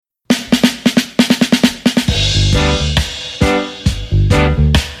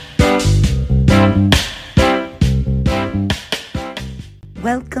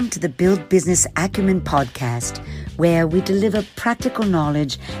Welcome to the Build Business Acumen podcast, where we deliver practical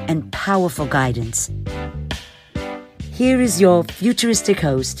knowledge and powerful guidance. Here is your futuristic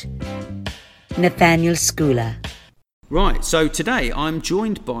host, Nathaniel Schooler. Right, so today I'm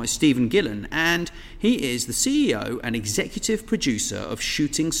joined by Stephen Gillen, and he is the CEO and executive producer of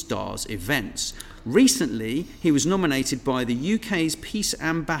Shooting Stars Events. Recently, he was nominated by the UK's Peace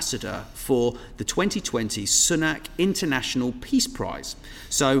Ambassador for the 2020 Sunak International Peace Prize.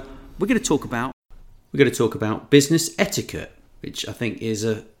 So we're going to talk about business etiquette, which I think is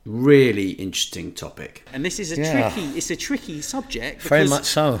a really interesting topic. And this is a tricky subject. Because, very much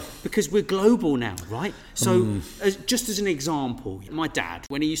so. Because we're global now, right? So just as an example, my dad,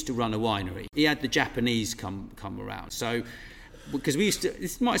 when he used to run a winery, he had the Japanese come around. So because we used to,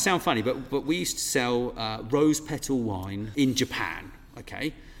 this might sound funny, but we used to sell rose petal wine in Japan,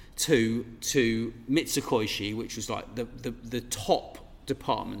 okay, to Mitsukoshi, which was like the top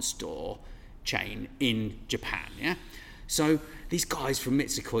department store chain in Japan, yeah? So these guys from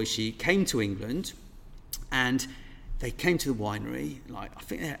Mitsukoshi came to England, and they came to the winery, like I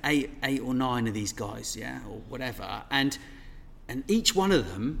think there are eight or nine of these guys, yeah, or whatever, and each one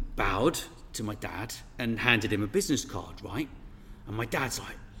of them bowed to my dad and handed him a business card, right? And my dad's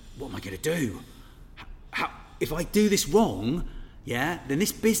like, what am I going to do? How, if I do this wrong, yeah, then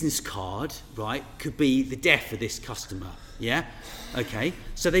this business card, right, could be the death of this customer, yeah? Okay,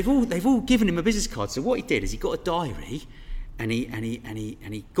 so they've all given him a business card. So what he did is he got a diary, and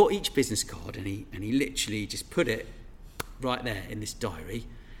he got each business card, and he literally just put it right there in this diary,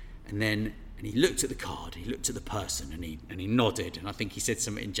 and he looked at the card, he looked at the person, and he nodded, and I think he said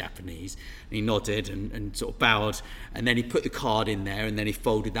something in Japanese, and he nodded and sort of bowed, and then he put the card in there, and then he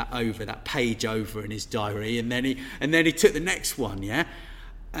folded that page over in his diary, and then he took the next one, yeah,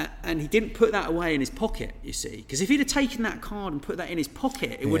 and he didn't put that away in his pocket, you see, because if he'd have taken that card and put that in his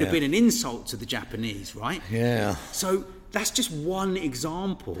pocket, it would have been an insult to the Japanese, right? Yeah. So that's just one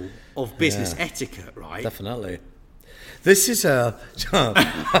example of business etiquette, right? Definitely. This is it's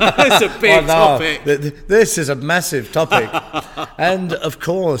a big topic. This is a massive topic. And of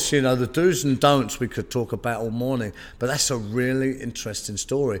course, the do's and don'ts we could talk about all morning, but that's a really interesting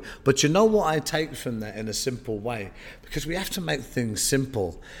story. But you know what I take from that in a simple way? Because we have to make things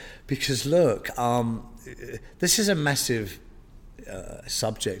simple. Because look, this is a massive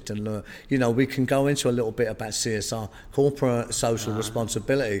subject, and we can go into a little bit about CSR, corporate social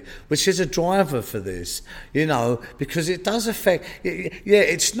responsibility, which is a driver for this, because it does affect,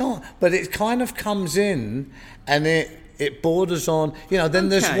 it's not, but it kind of comes in, and it borders on, then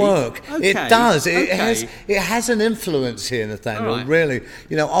there's work. Okay. It does. It has an influence here, Nathaniel, right. Really.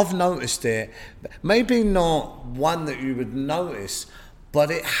 I've noticed it, maybe not one that you would notice, but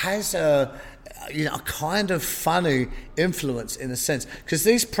it has a kind of funny influence in a sense, because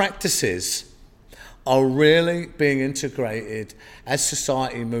these practices are really being integrated as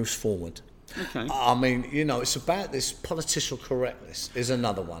society moves forward. Okay. I mean, it's about this political correctness is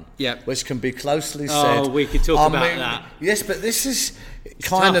another one. Yeah. Which can be closely said. Oh, we could talk about that. Yes, but this is it's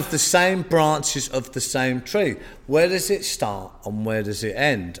kind tough. of the same branches of the same tree. Where does it start and where does it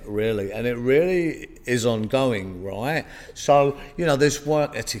end, really? And it really is ongoing, right? So, there's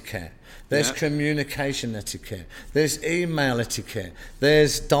work etiquette. There's communication etiquette, there's email etiquette,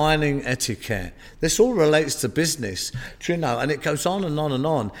 there's dining etiquette. This all relates to business, and it goes on and on and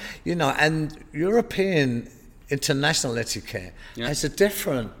on. And European international etiquette has a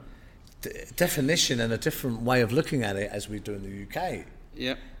different definition and a different way of looking at it as we do in the UK.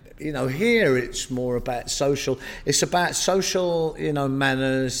 Yeah. Here it's more about social. It's about social,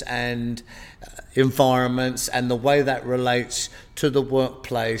 manners and environments and the way that relates to the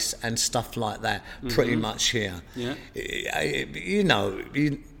workplace and stuff like that. Mm-hmm. Pretty much here. Yeah.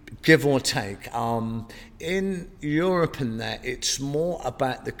 Give or take. In Europe and that, it's more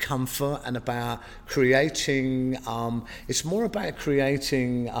about the comfort and about creating. It's more about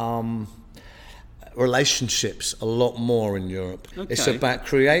creating. Relationships a lot more in Europe. Okay. It's about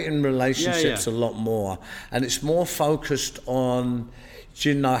creating relationships a lot more, and it's more focused on,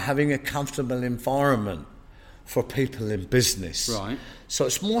 having a comfortable environment for people in business. Right. So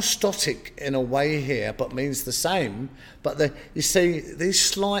it's more static in a way here, but means the same. But you see, these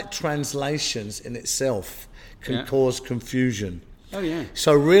slight translations in itself can cause confusion. Oh yeah.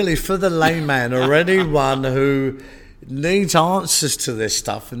 So really, for the layman or anyone who needs answers to this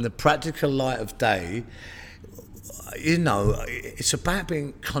stuff in the practical light of day, it's about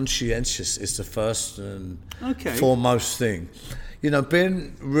being conscientious is the first and foremost thing.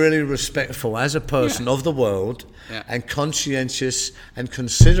 Being really respectful as a person of the world and conscientious and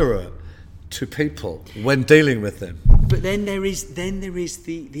considerate to people when dealing with them. But then there is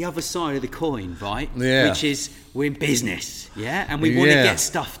the other side of the coin, right? Yeah. Which is we're in business, yeah, and we want to get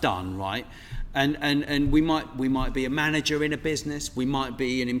stuff done, right? And we might be a manager in a business, we might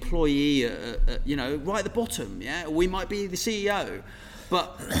be an employee, right at the bottom, yeah. We might be the CEO,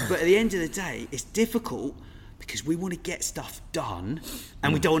 but at the end of the day, it's difficult because we want to get stuff done,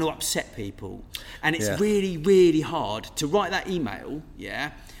 and we don't want to upset people, and it's really, really hard to write that email,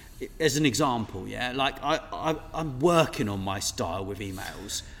 yeah. As an example, yeah, like I'm working on my style with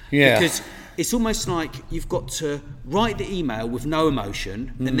emails, because it's almost like you've got to write the email with no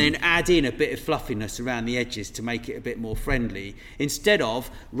emotion and then add in a bit of fluffiness around the edges to make it a bit more friendly, instead of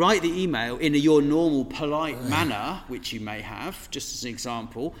write the email in your normal polite manner, which you may have, just as an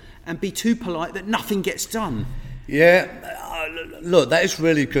example, and be too polite that nothing gets done. Yeah, look, that is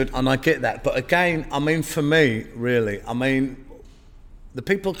really good, and I get that. But again, I mean, for me, really, I mean, the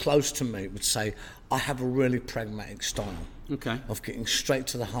people close to me would say I have a really pragmatic style of getting straight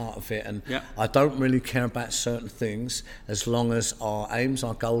to the heart of it, and I don't really care about certain things as long as our aims,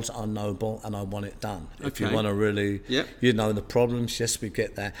 our goals are noble and I want it done. If you want to really, the problems, yes, we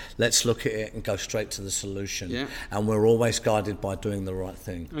get that. Let's look at it and go straight to the solution. And we're always guided by doing the right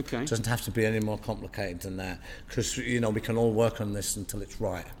thing. It doesn't have to be any more complicated than that, because, we can all work on this until it's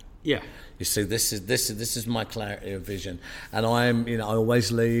right. Yeah. You see, this is my clarity of vision, and I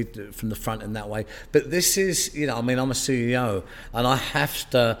always lead from the front in that way. But this is, I'm a CEO, and I have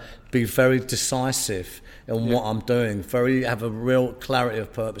to be very decisive in what I'm doing. Have a real clarity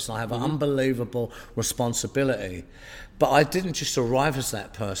of purpose, and I have an unbelievable responsibility. But I didn't just arrive as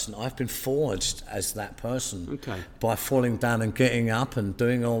that person. I've been forged as that person by falling down and getting up and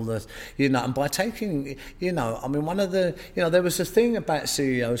doing all the, and by taking, one of the, there was a thing about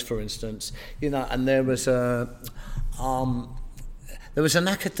CEOs, for instance, and there was an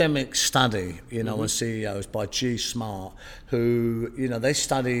academic study, on CEOs by G. Smart, who, they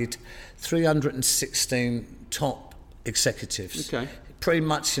studied 316 top executives. Pretty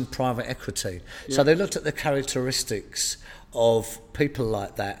much in private equity. So they looked at the characteristics of people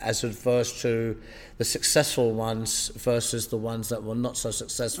like that as adverse to the successful ones versus the ones that were not so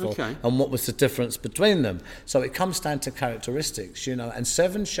successful, and what was the difference between them. So it comes down to characteristics, and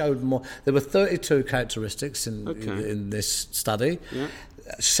 7 showed more. There were 32 characteristics in this study.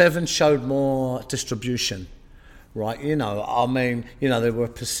 7 showed more distribution, right? They were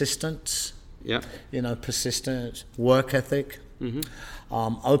persistent, persistent, work ethic,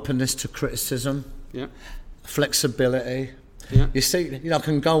 openness to criticism, flexibility. You see, I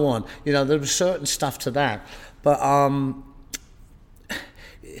can go on. There was certain stuff to that, but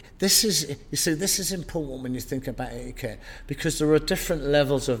this is important when you think about etiquette, because there are different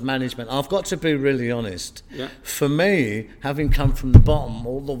levels of management. I've got to be really honest. For me, having come from the bottom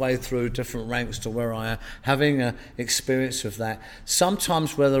all the way through different ranks to where I am, having an experience of that,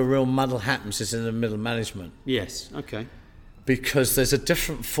 sometimes where the real muddle happens is in the middle management. Because there's a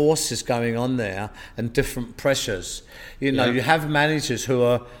different forces going on there and different pressures. You have managers who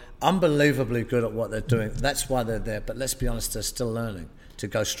are unbelievably good at what they're doing. That's why they're there. But let's be honest, they're still learning to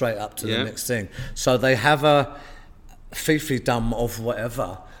go straight up to the next thing. So they have a fiefdom of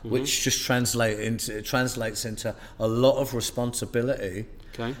whatever, which just translates into a lot of responsibility.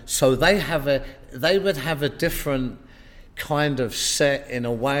 So they would have a different kind of set, in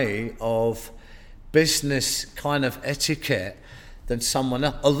a way, of business kind of etiquette than someone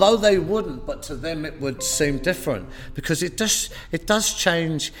else, although they wouldn't, but to them it would seem different, because it does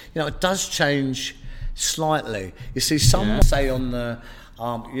change. It does change slightly. You see, someone say on the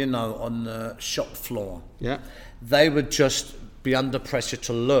on the shop floor, they would just be under pressure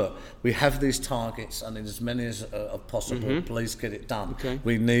to look. We have these targets, and as many as possible. Please get it done.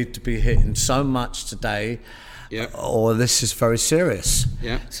 We need to be hitting so much today. Or this is very serious.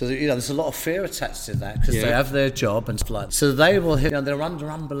 So there's a lot of fear attached to that, because they have their job and stuff like that. So they will hit. They're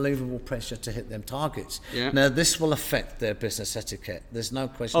under unbelievable pressure to hit them targets. Now this will affect their business etiquette. There's no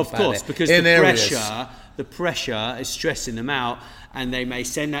question about it. Of course, because the pressure is stressing them out, and they may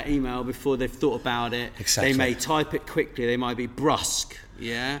send that email before they've thought about it. They may type it quickly. They might be brusque.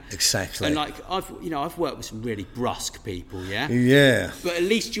 Exactly. And I've worked with some really brusque people. But at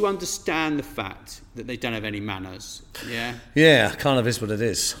least you understand the fact that they don't have any manners. Kind of is what it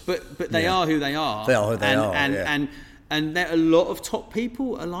is. But they are who they are. They are who they are. And there are a lot of top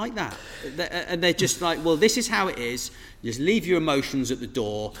people are like that. And they're just like, well, this is how it is. Just leave your emotions at the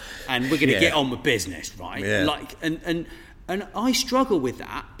door, and we're going to get on with business, right? And I struggle with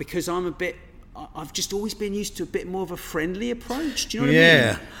that, because I've just always been used to a bit more of a friendly approach. Do you know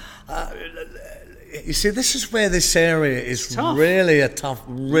what I mean? you see, this is where this area is tough.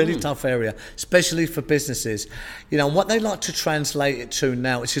 really tough area, especially for businesses. You know, what they like to translate it to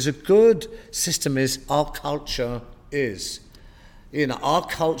now, which is a good system, is our culture is. You know, our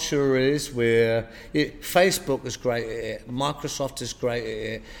culture is where Facebook is great at it, Microsoft is great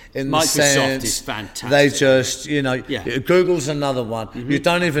at it. Microsoft is fantastic. They just, Google's another one. Mm-hmm. You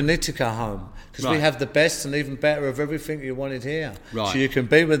don't even need to go home because we Right. have the best and even better of everything you wanted here. Right. So you can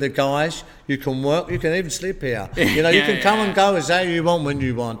be with the guys, you can work, you can even sleep here. You know, you can come and go as how you want when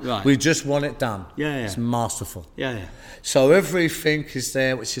you want. Right. We just want it done. Yeah. It's masterful. Yeah. So everything is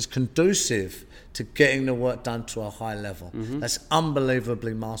there which is conducive to getting the work done to a high level. Mm-hmm. That's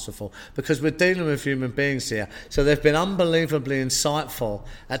unbelievably masterful because we're dealing with human beings here. So they've been unbelievably insightful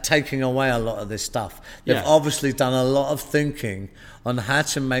at taking away a lot of this stuff. They've obviously done a lot of thinking on how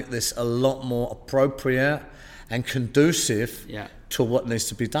to make this a lot more appropriate and conducive to what needs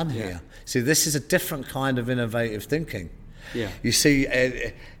to be done here. See, this is a different kind of innovative thinking. Yeah. You see,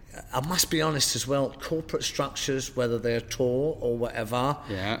 I must be honest as well, corporate structures, whether they're tall or whatever,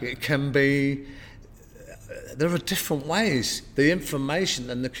 it can be, there are different ways. The information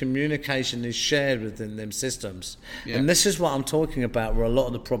and the communication is shared within them systems. Yeah. And this is what I'm talking about, where a lot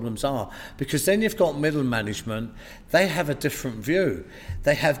of the problems are. Because then you've got middle management, they have a different view.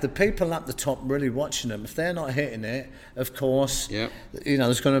 They have the people up the top really watching them. If they're not hitting it, of course,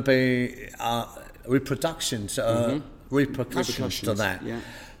 there's going to be repercussions to that. Yeah.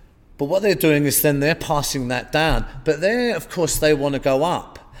 But what they're doing is then they're passing that down. But of course, they want to go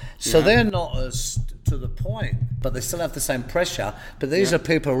up. So they're not as to the point, but they still have the same pressure. But these are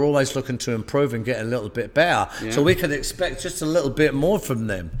people who are always looking to improve and get a little bit better. Yeah. So we can expect just a little bit more from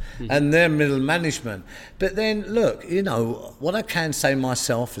them and their middle management. But then, look, what I can say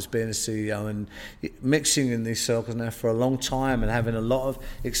myself as being a CEO and mixing in these circles now for a long time and having a lot of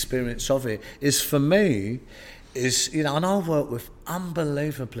experience of it, is for me, and I work with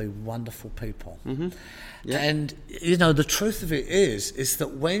unbelievably wonderful people. Mm-hmm. Yeah. And, the truth of it is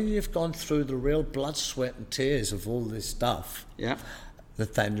that when you've gone through the real blood, sweat and tears of all this stuff,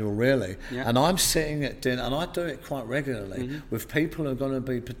 Nathaniel, really, and I'm sitting at dinner, and I do it quite regularly, with people who are going to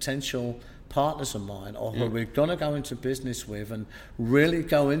be potential partners of mine or who we're going to go into business with and really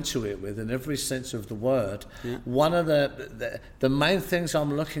go into it with in every sense of the word. One of the main things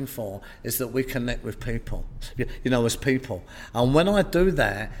I'm looking for is that we connect with people, as people. And when I do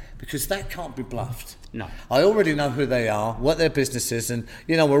that, because that can't be bluffed. No. I already know who they are, what their business is, and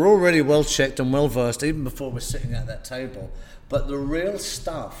we're already well checked and well versed even before we're sitting at that table. But the real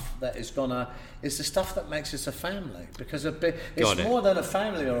stuff that is it's the stuff that makes us a family, because it's more than a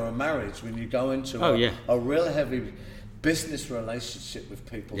family or a marriage when you go into a real heavy business relationship with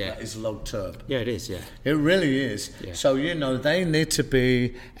people that is long-term. Yeah, it is, It really is. Yeah. So, they need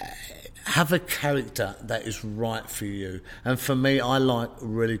to have a character that is right for you. And for me, I like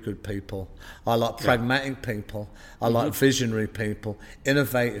really good people. I like pragmatic people. I like visionary people,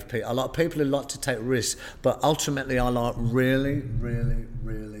 innovative people. I like people who like to take risks. But ultimately, I like really, really,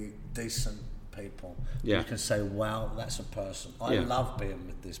 really decent people. Yeah. You can say, wow, that's a person. I love being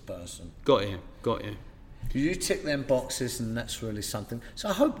with this person. Got you. You tick them boxes, and that's really something. So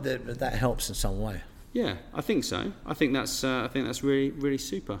I hope that helps in some way. Yeah, I think so. I think that's really, really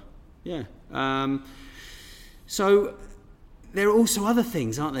super. Yeah. So there are also other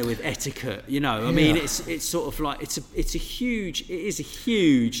things, aren't there, with etiquette? I mean, it's sort of like it is a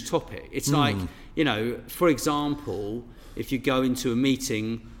huge topic. It's like, for example, if you go into a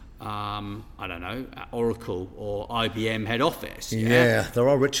meeting, I don't know, at Oracle or IBM head office. Yeah, there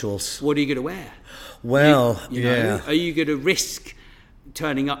are rituals. What are you going to wear? Well, are you going to risk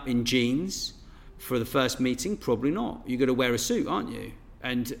turning up in jeans for the first meeting? Probably not. You're going to wear a suit, aren't you?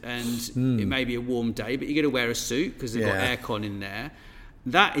 And it may be a warm day, but you're going to wear a suit because they've got aircon in there.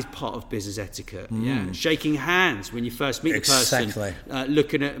 That is part of business etiquette. Yeah, shaking hands when you first meet the person,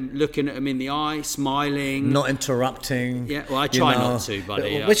 looking at them in the eye, smiling, not interrupting. Yeah, well, I try not to,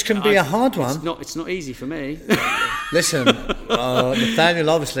 buddy. Which can be a hard one. It's not easy for me. Listen, Nathaniel,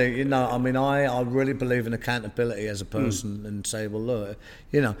 obviously, I really believe in accountability as a person and say, well, look,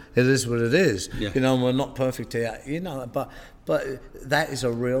 it is what it is. Yeah. We're not perfect here, but that is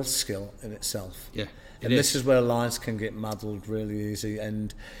a real skill in itself. Yeah. And this is where lines can get muddled really easy,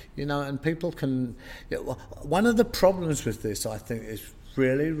 and and people can. One of the problems with this, I think, is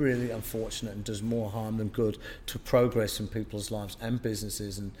really, really unfortunate and does more harm than good to progress in people's lives and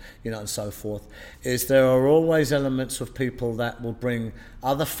businesses, and and so forth. Is there are always elements of people that will bring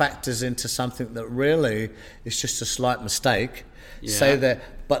other factors into something that really is just a slight mistake. Yeah. Say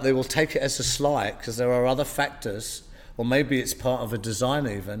that, but they will take it as a slight because there are other factors or maybe it's part of a design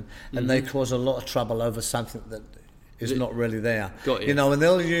even, and they cause a lot of trouble over something that is not really there. Got you. You know, and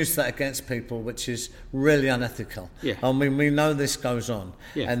they'll use that against people, which is really unethical. Yeah. I mean, we know this goes on,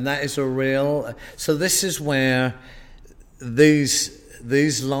 Yeah. and that is a real. So this is where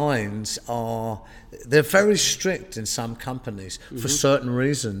these lines are. They're very strict in some companies for certain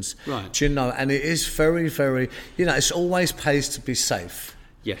reasons. Right. Do you know? And it is very, very. You know, it's always pays to be safe.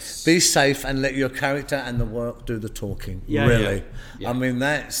 Yes. Be safe and let your character and the work do the talking. Yeah, really. yeah. I mean,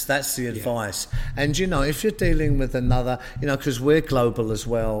 that's the advice. And, you know, if you're dealing with another, you know, because we're global as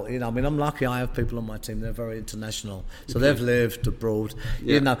well, you know, I mean, I'm lucky I have people on my team, they're very international. So they've lived abroad,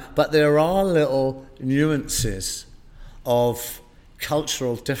 you know. But there are little nuances of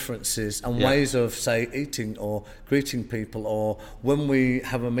cultural differences and ways of, say, eating or greeting people, or when we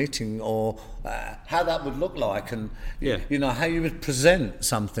have a meeting, or how that would look like, and you know, how you would present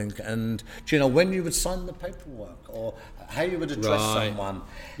something, and you know, when you would sign the paperwork, or how you would address someone.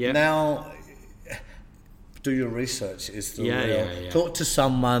 Now, do your research is the real. Talk to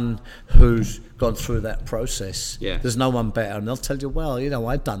someone who's gone through that process. There's no one better, and they'll tell you, well, you know,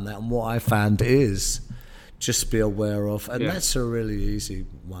 I've done that, and what I found is, just be aware of, and that's a really easy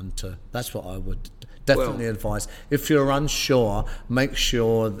one to. That's what I would definitely advise. If you're unsure, make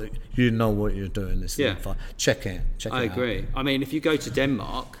sure that you know what you're doing. Check it. I agree. I mean, if you go to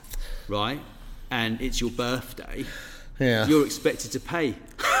Denmark, right, and it's your birthday, you're expected to pay.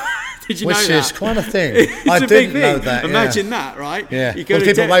 Did you know that? Which is quite a thing. I didn't know that. Imagine that, right? Yeah. You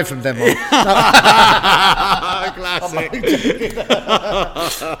keep away from Denmark. Classic.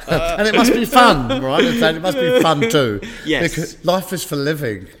 And it must be fun, right? It must be fun too. Yes. Because life is for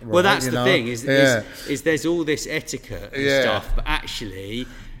living. Right? Well, that's the thing. Is there's all this etiquette and stuff, but actually,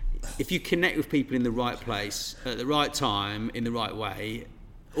 if you connect with people in the right place at the right time in the right way,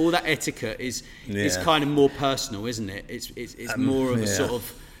 all that etiquette is kind of more personal, isn't it? It's more of a sort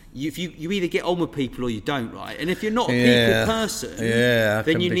of. You either get on with people or you don't, right? And if you're not a people person,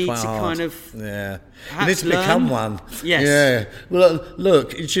 then you need to kind of you need to become one. Yes. Yeah. Well,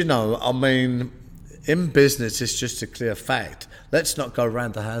 look, you know, I mean, in business, it's just a clear fact. Let's not go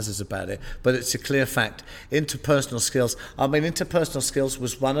around the houses about it, but it's a clear fact. Interpersonal skills. I mean, interpersonal skills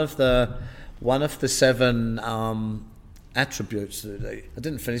was one of the 7 attributes. I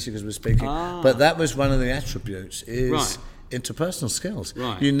didn't finish it because we were speaking, but that was one of the attributes. Interpersonal skills.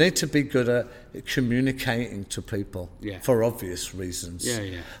 Right. You need to be good at communicating to people for obvious reasons.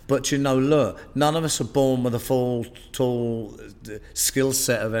 But you know, look, none of us are born with a full skill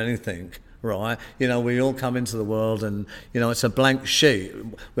set of anything, right? You know, we all come into the world and, you know, it's a blank sheet.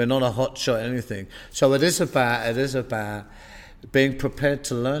 We're not a hot shot anything. So it is about being prepared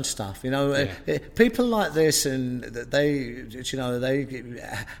to learn stuff, you know. People like this, and they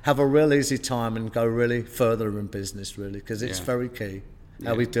have a real easy time and go really further in business, really, because it's very key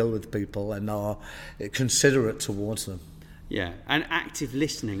how we deal with people and are considerate towards them. Yeah, and active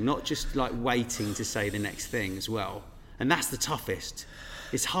listening, not just like waiting to say the next thing as well. And that's the toughest.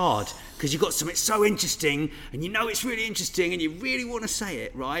 It's hard because you've got something so interesting and you know it's really interesting and you really want to say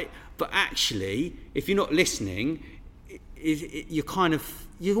it, right? But actually, if you're not listening, you're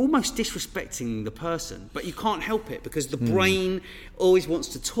almost disrespecting the person, but you can't help it because the brain always wants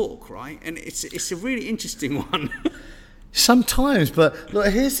to talk, right? And it's a really interesting one. Sometimes, but look,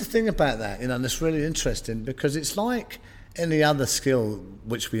 here's the thing about that, you know, and it's really interesting because it's like any other skill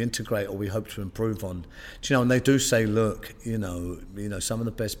which we integrate or we hope to improve on. Do you know, and they do say, look, you know, some of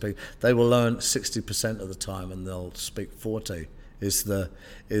the best people, they will learn 60% of the time and they'll speak 40 is the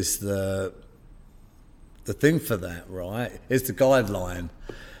thing for that, right? Is the guideline.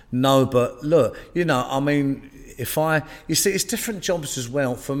 No, but look, you know, I mean, you see, it's different jobs as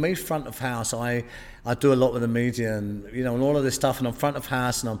well. For me, front of house, I do a lot with the media and, you know, and all of this stuff, and I'm front of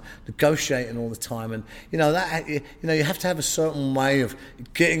house and I'm negotiating all the time, and, you know, that, you know, you have to have a certain way of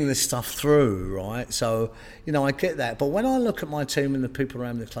getting this stuff through, right? So, you know, I get that. But when I look at my team and the people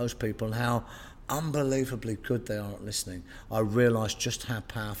around me, the close people, and how unbelievably good they are at listening, I realise just how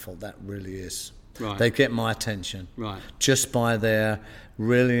powerful that really is. Right. They get my attention just by their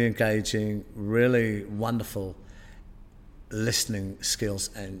really engaging, really wonderful listening skills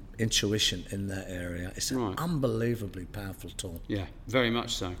and intuition in that area. It's an unbelievably powerful tool. Yeah, very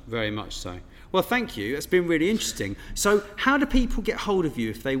much so, very much so. Well, thank you. That's been really interesting. So how do people get hold of you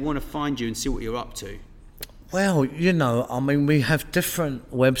if they want to find you and see what you're up to? Well, you know, I mean, we have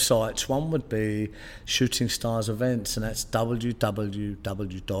different websites. One would be Shooting Stars Events, and that's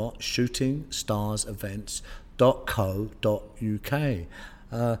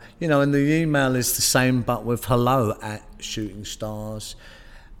www.shootingstarsevents.co.uk. You know, and the email is the same, but with hello@Shooting Stars.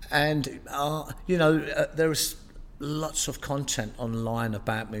 And, you know, there's lots of content online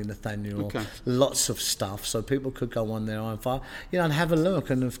about me, Nathaniel. Okay. Lots of stuff, so people could go on there and have a look.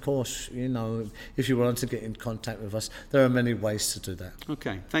 And of course, if you want to get in contact with us, there are many ways to do that.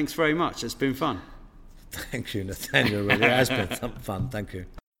 Okay, thanks very much. It's been fun. Thank you, Nathaniel. Really has been fun. Thank you.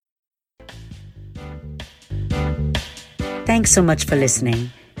 Thanks so much for listening.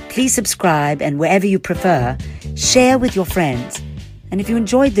 Please subscribe, and wherever you prefer, share with your friends. And if you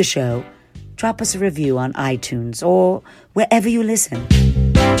enjoyed the show, drop us a review on iTunes or wherever you listen.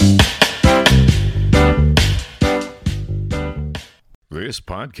 This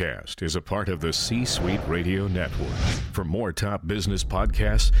podcast is a part of the C-Suite Radio Network. For more top business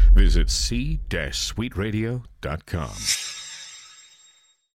podcasts, visit c-suiteradio.com.